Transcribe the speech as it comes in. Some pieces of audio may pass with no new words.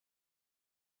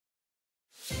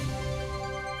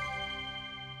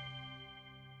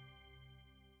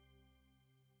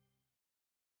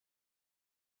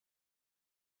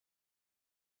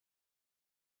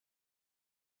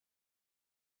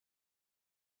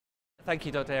Thank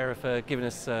you, Dr. Arya, for giving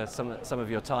us some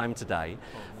of your time today.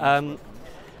 I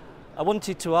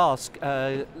wanted to ask,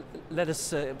 give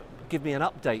me an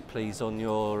update, please, on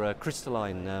your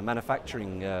crystalline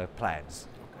manufacturing plans.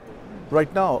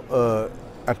 Right now,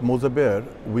 at Moser Baer,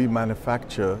 we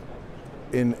manufacture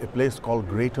in a place called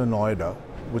Greater Noida,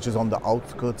 which is on the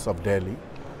outskirts of Delhi.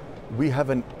 We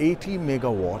have an 80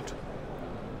 megawatt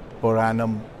per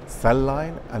annum cell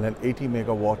line and an 80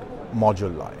 megawatt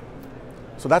module line.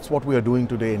 So that's what we are doing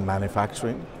today in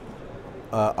manufacturing.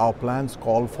 Our plans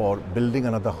call for building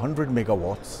another 100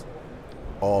 megawatts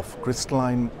of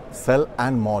crystalline cell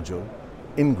and module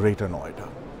in Greater Noida.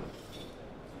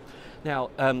 Now,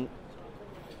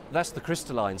 that's the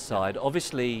crystalline side.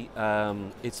 Obviously,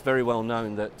 it's very well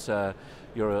known that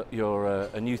you're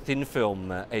a new thin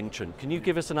film entrant. Can you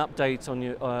give us an update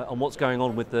on what's going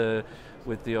on with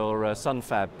your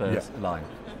Sunfab line?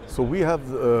 So we have,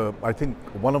 I think,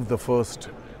 one of the first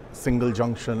single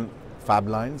junction fab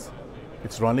lines.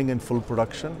 It's running in full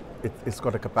production. It's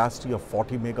got a capacity of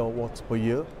 40 megawatts per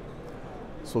year.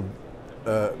 So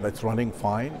that's running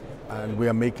fine. And we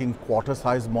are making quarter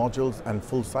size modules and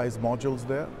full size modules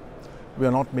there. We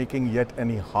are not making yet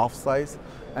any half size,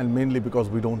 and mainly because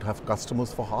we don't have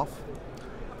customers for half.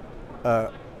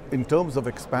 In terms of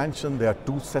expansion, there are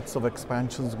two sets of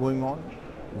expansions going on.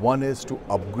 One is to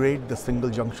upgrade the single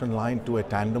junction line to a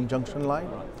tandem junction line,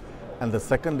 and the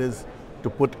second is to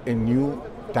put a new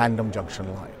tandem junction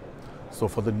line. So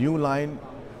for the new line,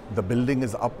 the building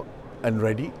is up and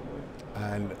ready,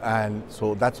 and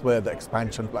so that's where the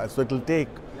expansion plan. So it'll take,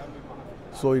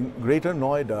 so in Greater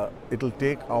Noida, it'll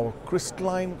take our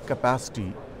crystalline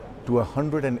capacity to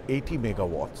 180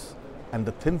 megawatts and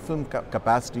the thin film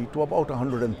capacity to about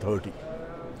 130.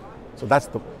 So that's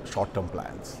the short-term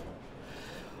plans.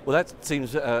 Well, that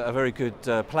seems a very good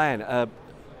plan.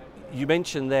 You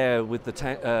mentioned there with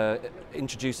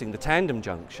introducing the tandem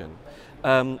junction.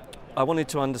 I wanted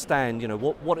to understand,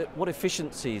 what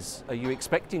efficiencies are you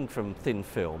expecting from thin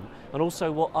film, and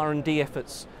also what R&D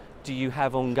efforts do you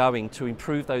have ongoing to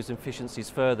improve those efficiencies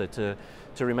further to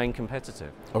remain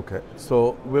competitive? Okay,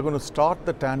 so we're going to start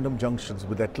the tandem junctions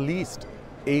with at least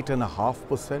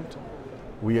 8.5%.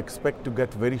 We expect to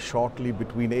get very shortly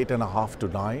between 8.5 to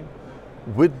 9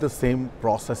 with the same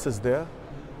processes there.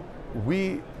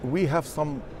 We have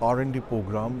some R&D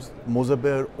programs. Moser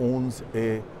Baer owns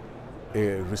a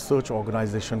research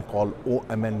organization called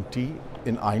OMNT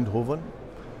in Eindhoven.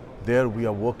 There we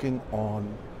are working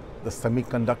on the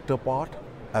semiconductor part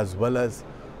as well as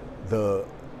the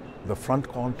front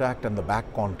contact and the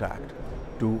back contact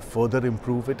to further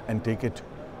improve it and take it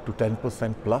to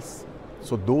 10% plus.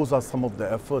 So those are some of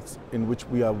the efforts in which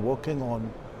we are working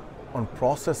on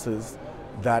processes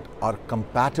that are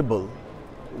compatible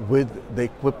with the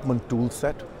equipment tool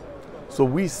set. So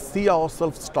we see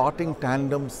ourselves starting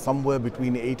tandems somewhere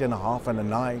between 8.5 and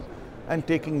 9 and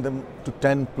taking them to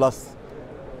 10 plus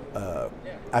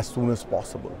as soon as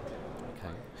possible.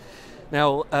 Okay.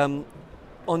 Now,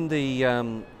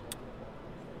 on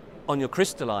your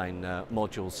crystalline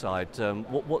module side,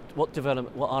 what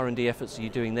R&D efforts are you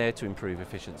doing there to improve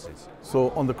efficiencies?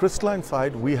 So on the crystalline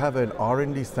side, we have an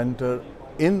R&D center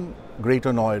in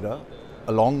Greater Noida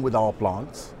along with our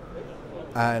plants,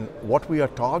 and what we are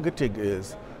targeting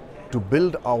is to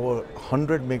build our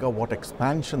 100 megawatt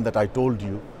expansion that I told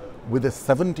you with a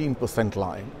 17%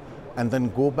 line, and then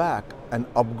go back and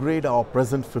upgrade our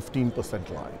present 15%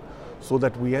 line, so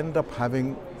that we end up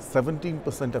having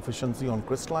 17% efficiency on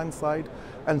crystalline side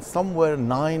and somewhere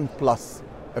 9 plus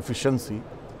efficiency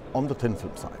on the thin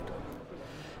film side.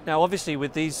 Now, obviously,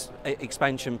 with these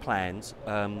expansion plans,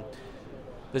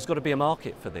 there's got to be a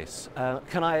market for this.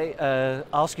 Can I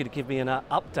ask you to give me an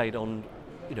update on,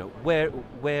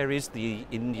 where is the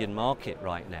Indian market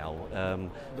right now?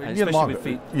 The Indian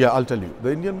market, yeah, I'll tell you.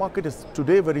 The Indian market is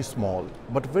today very small,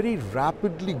 but very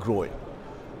rapidly growing.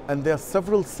 And there are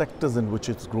several sectors in which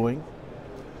it's growing.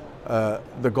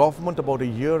 The government about a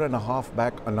year and a half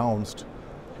back announced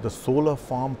the solar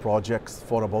farm projects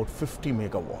for about 50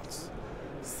 megawatts.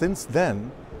 Since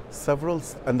then,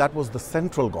 and that was the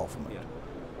central government. Yeah.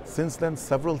 Since then,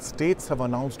 several states have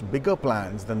announced bigger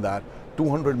plans than that,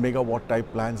 200 megawatt type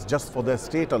plans just for their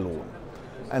state alone.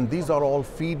 And these are all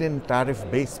feed-in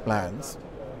tariff-based plans.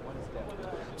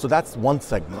 So that's one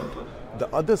segment. The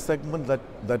other segment that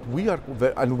we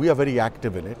are very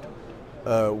active in it,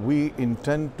 we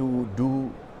intend to do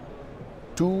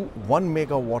 2 1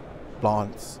 megawatt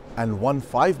plants and 1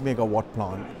 5 megawatt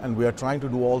plant, and we are trying to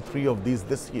do all 3 of these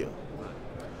this year.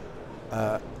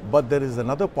 But there is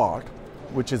another part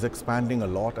which is expanding a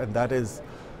lot, and that is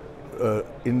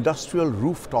industrial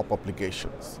rooftop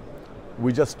applications.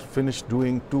 We just finished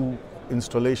doing 2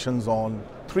 installations on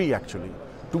 3 actually,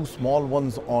 2 small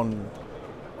ones on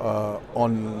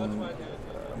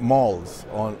malls,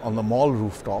 on the mall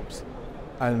rooftops,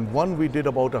 and one we did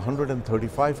about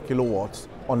 135 kilowatts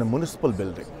on a municipal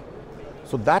building.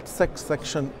 So that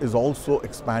section is also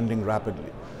expanding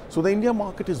rapidly. So the India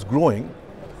market is growing.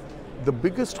 The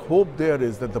biggest hope there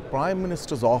is that the Prime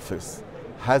Minister's office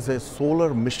has a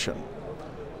solar mission,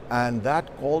 and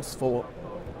that calls for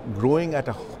growing at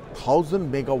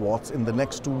 1,000 megawatts in the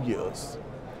next 2 years.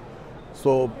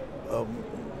 So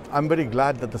I'm very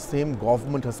glad that the same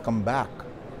government has come back,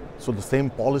 so the same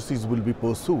policies will be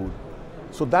pursued.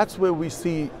 So that's where we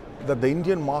see that the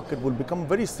Indian market will become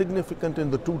very significant in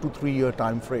the 2 to 3 year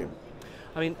time frame.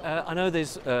 I mean, I know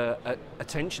there's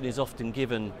attention is often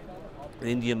given the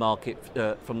Indian market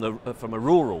from a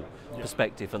rural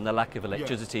perspective and the lack of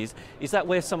electricity. Is that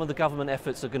where some of the government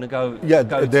efforts are going to go? Yeah,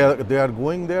 they are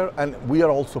going there, and we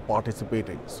are also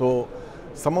participating. So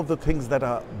some of the things that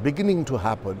are beginning to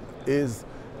happen is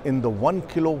in the 1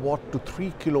 kilowatt to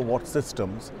 3 kilowatt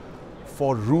systems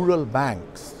for rural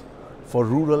banks, for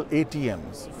rural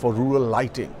ATMs, for rural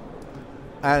lighting.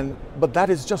 But that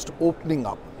is just opening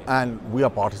up, and we are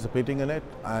participating in it,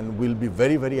 and we'll be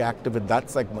very, very active in that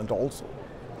segment also.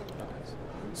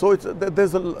 So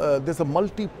there's a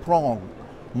multi-pronged,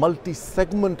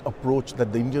 multi-segment approach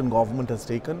that the Indian government has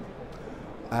taken,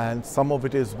 and some of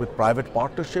it is with private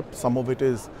partnership, some of it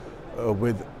is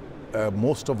with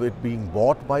most of it being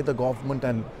bought by the government,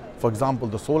 and for example,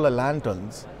 the solar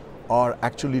lanterns are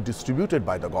actually distributed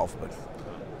by the government.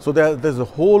 So there's a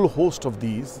whole host of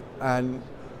these, and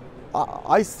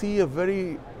I see a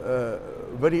very,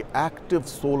 very active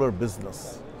solar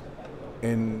business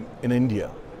in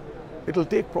India. It'll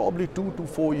take probably 2 to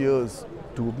 4 years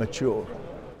to mature.